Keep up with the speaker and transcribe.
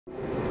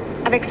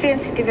I've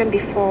experienced it even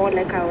before,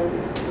 like I was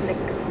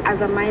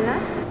as a minor.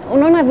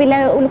 Unaona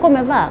vile ulikuwa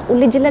umevaa,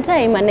 ulijiletea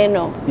hii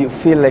maneno. You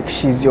feel like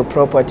she's your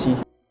property.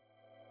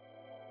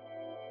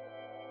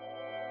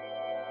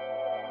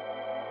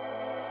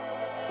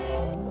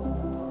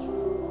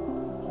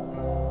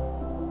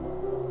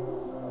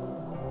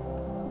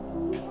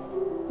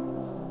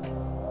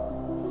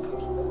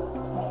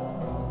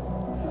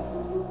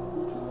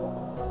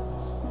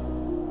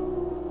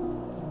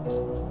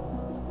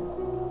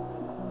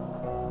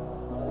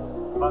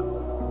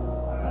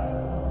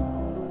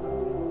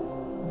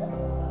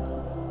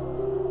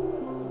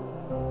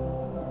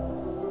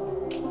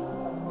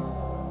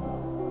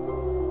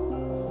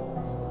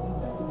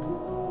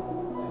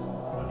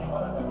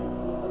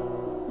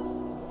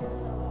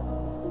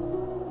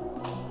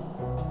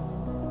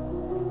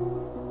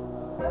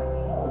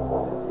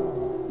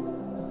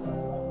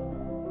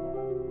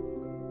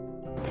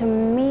 To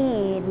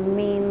me, it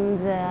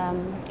means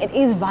it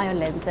is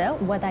violence,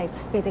 whether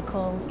it's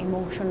physical,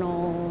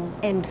 emotional,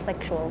 and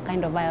sexual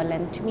kind of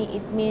violence. To me,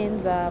 it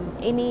means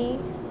any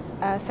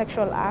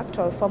sexual act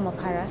or form of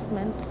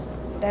harassment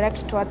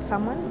directed towards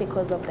someone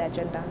because of their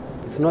gender.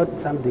 It's not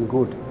something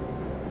good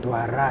to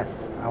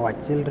harass our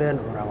children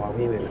or our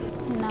women.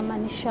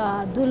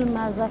 Inamaanisha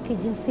dhulma za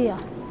kijinsia.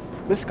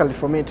 Basically,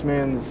 for me, it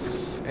means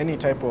any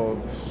type of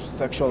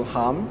sexual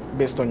harm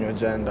based on your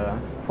gender.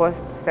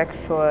 Forced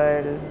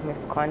sexual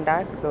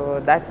misconduct, so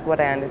that's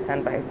what I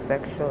understand by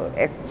sexual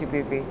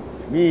SGBV.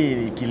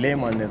 Mi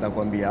kilema naweza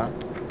kuambia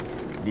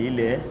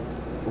ile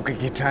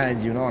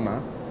ukikitaji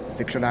unaona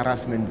sexual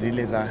harassment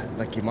zile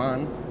za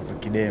kiman za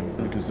kidem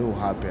vitu zo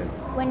happen.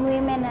 When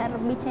women are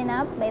beaten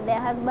up by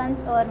their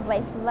husbands or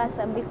vice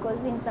versa,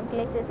 because in some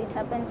places it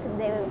happens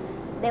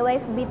the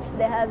wife beats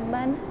the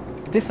husband.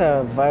 These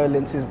are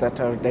violences that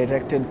are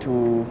directed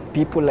to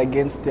people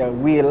against their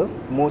will,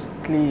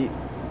 mostly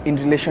in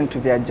relation to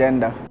their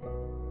gender.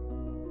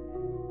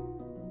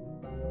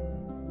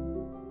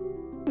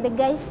 The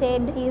guy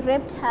said he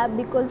raped her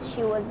because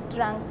she was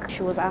drunk.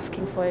 She was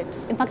asking for it.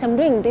 In fact, I'm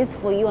doing this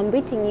for you, I'm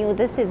beating you,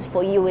 this is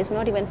for you, it's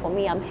not even for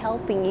me, I'm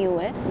helping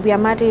you. We are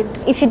married.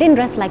 If she didn't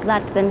dress like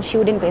that, then she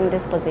wouldn't be in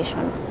this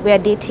position. We are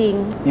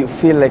dating. You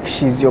feel like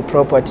she's your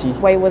property.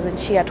 Why wasn't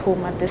she at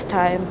home at this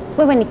time?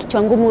 Wewe ni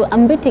kichwa ngumu,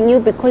 I'm beating you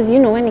because you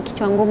know when ni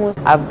kichwa ngumu.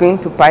 I've been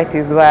to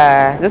parties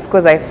where just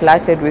because I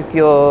flirted with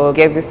you,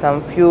 gave you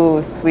some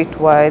few sweet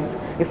words,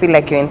 you feel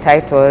like you're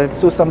entitled.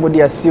 So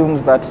somebody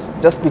assumes that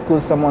just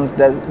because someone's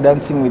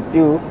dancing with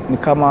you, ni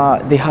kama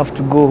they have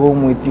to go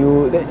home with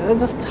you. They're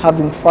just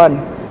having fun.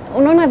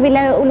 Unaona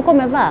vile ulikuwa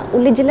umevaa,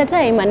 ulijiletea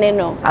hii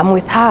maneno. I'm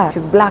with her,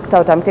 she's blacked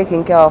out, I'm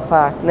taking care of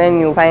her. Then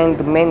you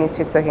find many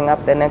chicks waking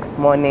up the next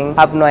morning,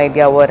 have no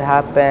idea what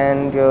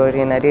happened,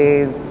 you're in a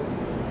daze.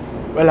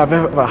 Well, I've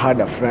ever had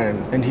a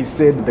friend and he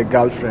said the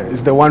girlfriend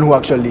is the one who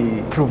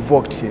actually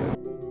provoked him.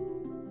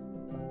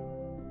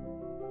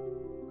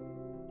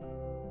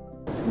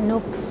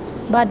 Nope.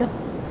 Bado.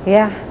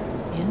 Yeah.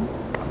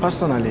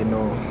 Personally,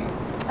 no.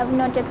 I've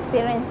not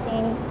experienced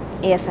any.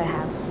 Yes, I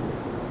have.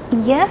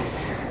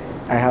 Yes.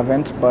 I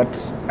haven't,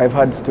 but I've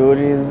heard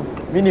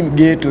stories. Mimi ni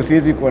mgeto,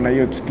 siwezi kuwa na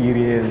hiyo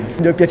experience.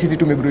 Ndio pia sisi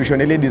tumegrow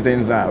na ile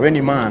design za wewe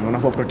ni man,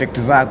 unafaa protect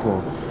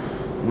zako.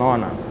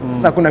 Unaona?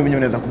 Sasa kuna vinyo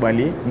unaweza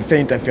kubali, msee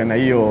interfere na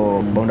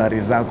hiyo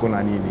boundaries zako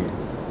na nini.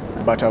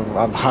 But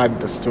I've heard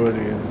the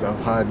stories,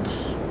 I've had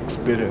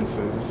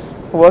experiences.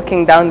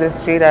 Walking down the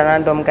street, a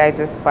random guy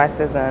just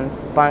passes and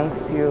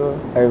spanks you.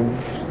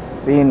 I've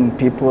seen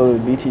people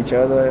beat each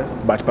other,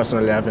 but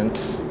personally I haven't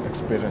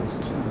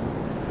experienced.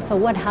 So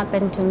what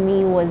happened to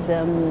me was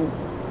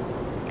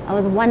I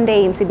was one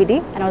day in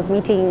CBD and I was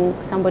meeting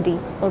somebody.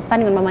 So I was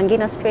standing on Mama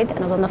Ngina Street and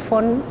I was on the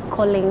phone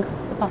calling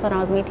the person I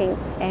was meeting,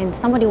 and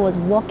somebody was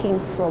walking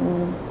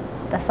from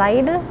the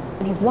side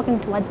and he's walking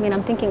towards me, and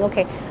I'm thinking,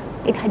 okay,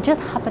 it had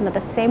just happened that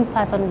the same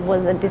person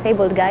was a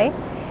disabled guy,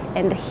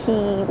 and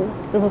he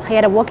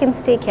had a walking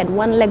stick, he had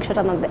one leg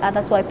shorter than the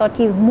other, so I thought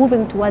he's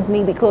moving towards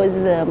me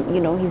because you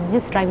know, he's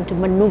just trying to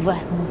maneuver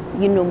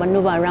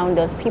around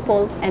those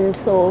people. And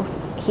so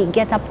he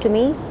gets up to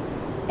me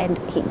and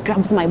he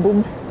grabs my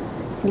boob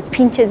and he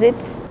pinches it,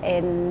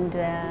 and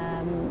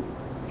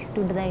we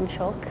stood there in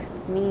shock,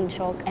 me in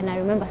shock, and I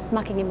remember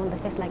smacking him on the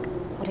face like,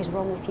 what is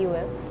wrong with you?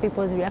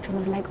 People's reaction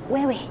was like,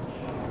 wewe,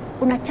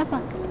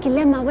 unachapa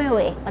kilema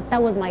wewe. But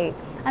that was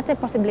I'd say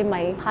possibly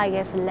my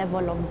highest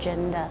level of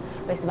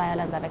gender-based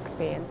violence I've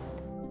experienced.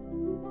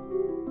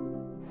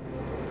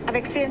 I've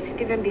experienced it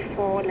even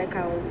before, like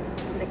I was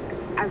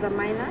as a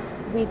minor.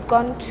 We'd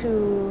gone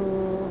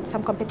to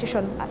some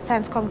competition at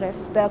Science Congress,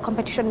 the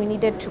competition we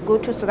needed to go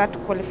to so that to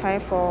qualify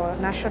for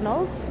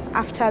nationals.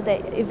 After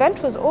the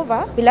event was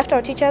over, we left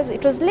our teachers.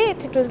 It was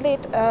late,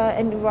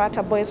 and we were at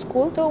a boys'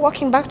 school. So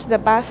walking back to the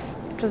bus,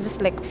 it was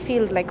just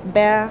like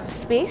bare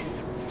space.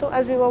 So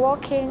as we were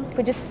walking,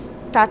 we just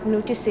start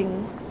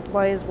noticing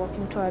boys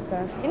walking towards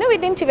us. You know, we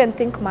didn't even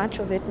think much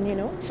of it, you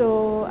know.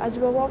 So as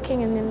we were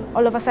walking, and then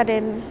all of a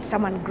sudden,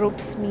 someone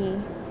gropes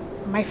me,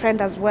 my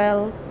friend as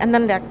well, and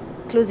then they're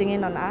closing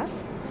in on us.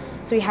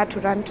 So we had to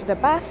run to the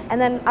bus. And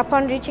then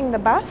upon reaching the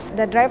bus,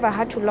 the driver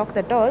had to lock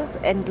the doors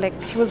and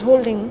like he was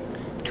holding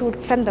to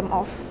fend them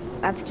off.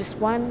 That's just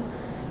one.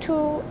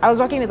 Two, I was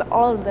working with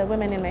all the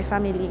women in my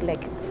family.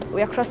 Like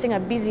we are crossing a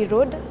busy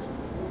road.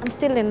 I'm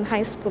still in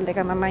high school, like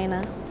I'm a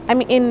minor.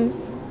 I'm in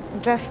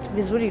dressed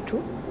vizuri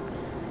too.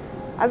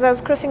 As I was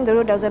crossing the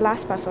road, I was the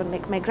last person.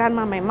 Like my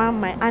grandma, my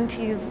mom, my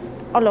aunties,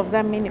 all of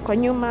them, niko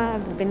nyuma,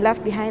 I've been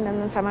left behind,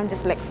 and then someone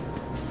just like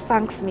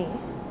spanks me.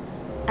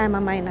 I'm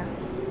a minor.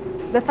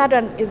 The third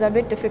one is a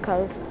bit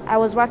difficult. I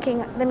was working,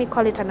 let me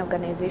call it an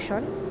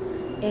organization,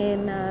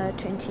 in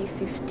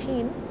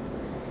 2015.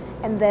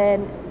 And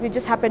then we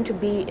just happened to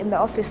be in the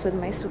office with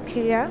my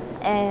superior.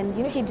 And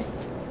you know, he just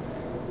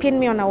pinned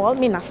me on a wall,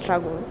 me in a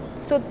struggle.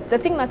 So the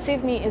thing that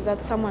saved me is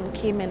that someone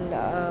came and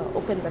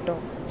opened the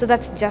door. So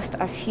that's just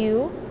a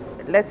few.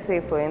 Let's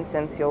say, for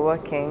instance, you're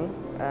working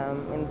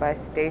in bus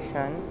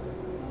station.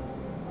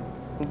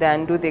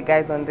 Then do the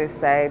guys on this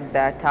side,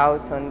 the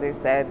touts on this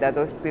side, there are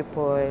those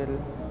people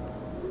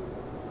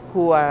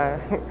who are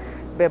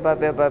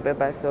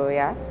beba. So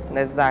yeah,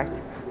 there's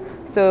that.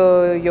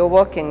 So you're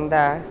working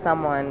there,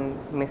 someone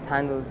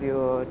mishandles you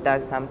or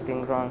does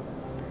something wrong,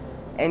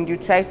 and you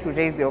try to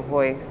raise your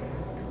voice.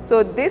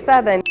 So this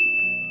other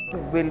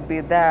will be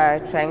there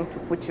trying to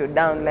put you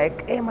down,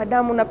 like, hey,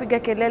 madam, unapiga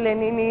kelele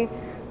nini?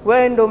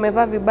 Wewe ndo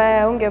umevaa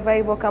vibaya, ungevaa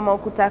hivyo kama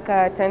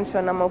ukutaka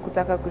attention ama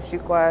ukutaka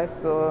kushikwa.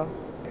 So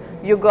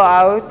you go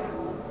out,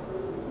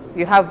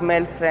 you have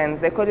male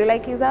friends, they call you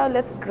like, is out,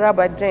 let's grab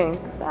a drink.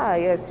 So,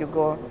 yes, you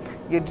go,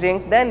 you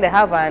drink. Then they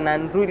have an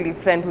unruly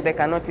friend who they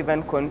cannot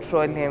even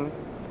control him.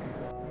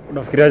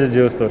 Unafikiriaje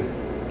hiyo story?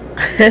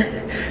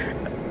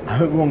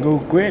 Uonge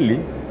ukweli.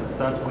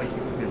 That way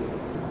you feel.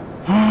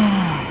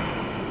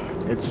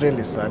 It's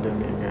really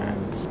saddening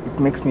and it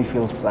makes me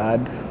feel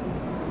sad,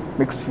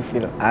 makes me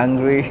feel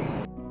angry.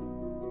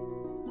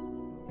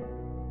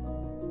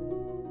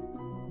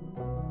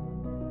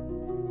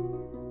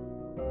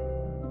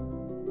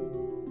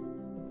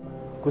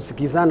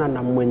 Kusikizana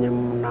na mwenye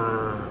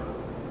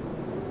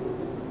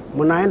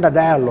mnaenda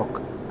dialogue.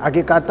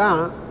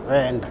 Akikataa,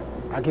 enda.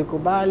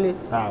 Akikubali,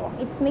 sawa.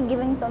 It's me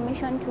giving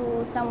permission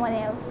to someone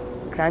else.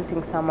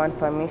 Granting someone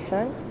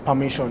permission.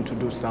 Permission to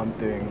do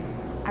something.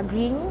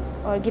 Agreeing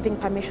or giving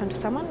permission to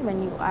someone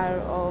when you are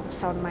of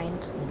sound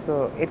mind.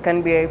 So it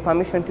can be a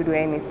permission to do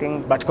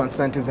anything. But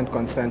consent isn't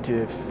consent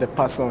if the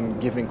person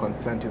giving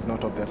consent is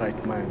not of the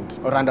right mind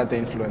or under the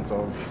influence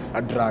of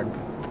a drug.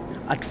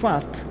 At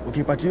first,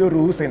 ukipata hiyo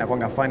ruhusa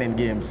inakuanga fun and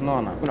games,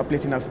 unaona? Kuna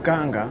place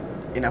inafikanga,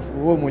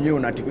 wewe mwenyewe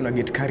una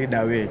get carried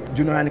away.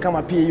 Juna ni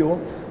kama pia hiyo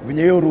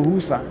venye hiyo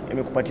ruhusa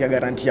imekupatia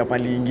guarantee ya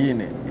pali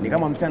nyingine. Ni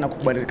kama msana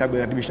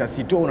kukaribisha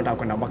sito unataka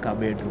kwenda mpaka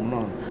bedroom,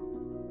 unaona?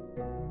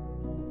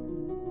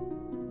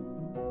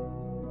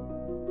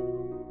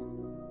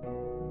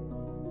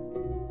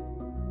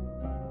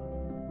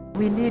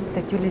 We need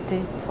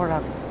security for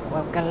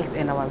our girls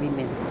and our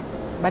women.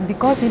 But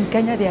because in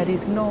Kenya there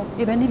is no,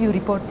 even if you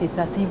report it, it's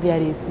as if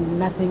there is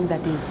nothing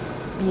that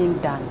is being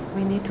done.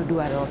 We need to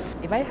do a lot.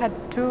 If I had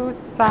 2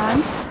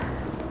 sons,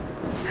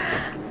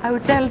 I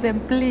would tell them,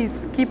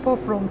 please keep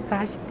off from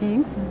such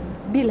things.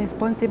 Be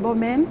responsible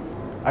men.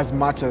 As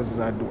much as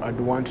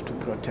I'd want to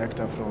protect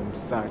her from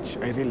such,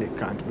 I really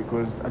can't,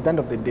 because at the end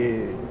of the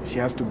day, she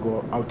has to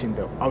go out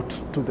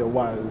to the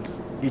world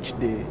each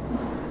day,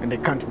 and I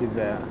can't be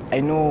there. I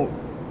know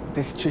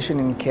the situation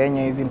in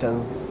Kenya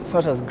it's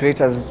not as great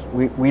as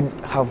we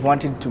have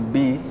wanted to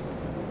be.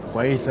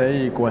 Kwa hii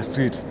sahi kwa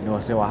street ni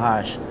wase wa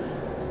hash,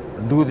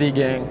 Nduthi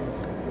gang,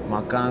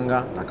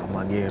 Makanga na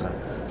Kamagera.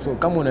 So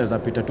kama unaweza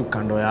pita tu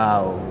kando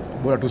yao,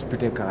 bora tu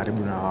usipite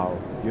karibu na wao,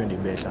 hiyo ni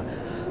better.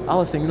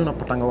 Hao sengine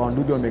unapotanga wa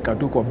Nduthi wamekaa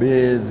tu kwa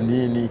base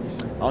nini,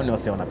 hao ni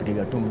wase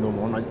wanapiga tu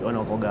mdomo,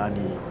 wako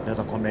gani,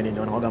 naweza kuambia nini,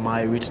 wanaoga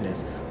my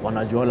witness,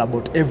 wanajua all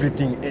about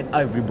everything and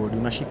everybody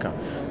unashika.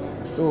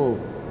 So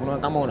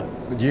kama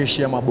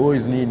unajeshi ama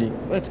boys nini,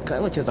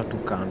 wewe cheza tu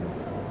kando.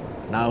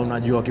 Na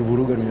unajua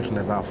kivuruga ndio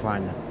tunaweza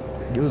fanya.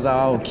 Geuza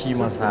wao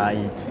kima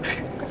sahi.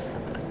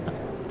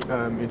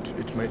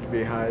 It might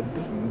be hard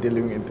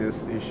dealing with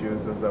these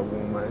issues as a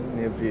woman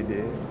every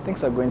day.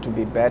 Things are going to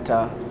be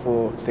better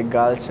for the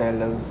girl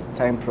child as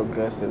time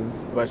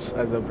progresses. But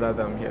as a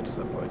brother, I'm here to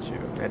support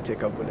you. I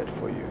take a bullet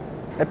for you.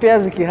 Na pia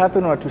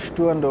zikihappen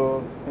watushtua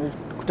ndo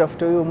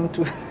kutafuta huyo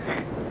mtu.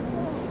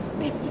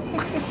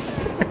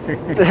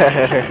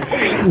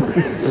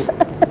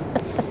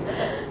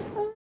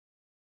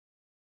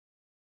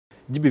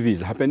 GBV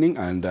is happening,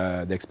 and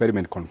the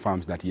experiment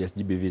confirms that yes,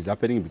 GBV is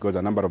happening, because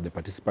a number of the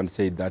participants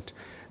said that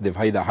they've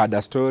either heard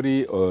a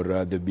story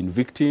or they've been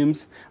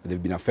victims,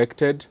 they've been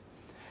affected.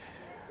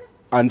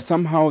 And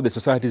somehow the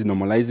society is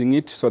normalizing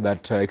it, so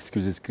that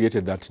excuses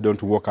created that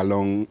don't walk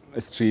along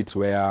streets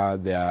where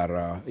there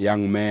are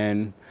young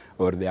men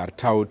or there are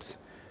touts,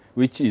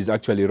 which is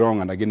actually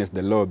wrong and against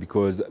the law,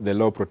 because the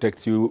law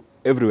protects you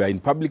everywhere, in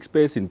public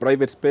space, in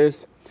private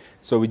space.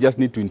 So we just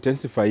need to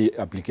intensify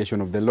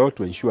application of the law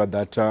to ensure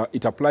that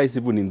it applies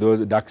even in those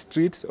dark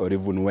streets, or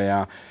even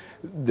where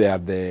they are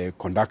the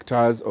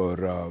conductors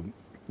or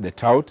the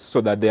touts,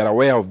 so that they are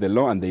aware of the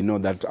law and they know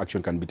that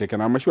action can be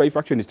taken. I'm sure if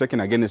action is taken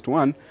against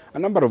one, a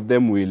number of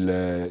them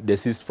will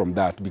desist from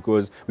that,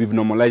 because we've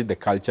normalized the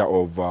culture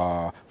of,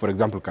 for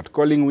example,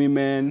 catcalling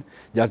women.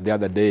 Just the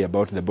other day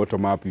about the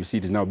bottom up, you see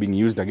it is now being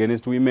used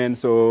against women.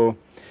 So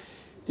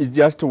it's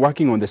just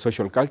working on the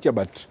social culture,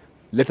 but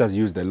let us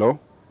use the law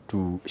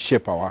to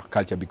shape our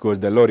culture, because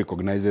the law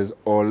recognizes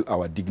all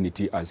our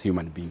dignity as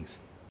human beings.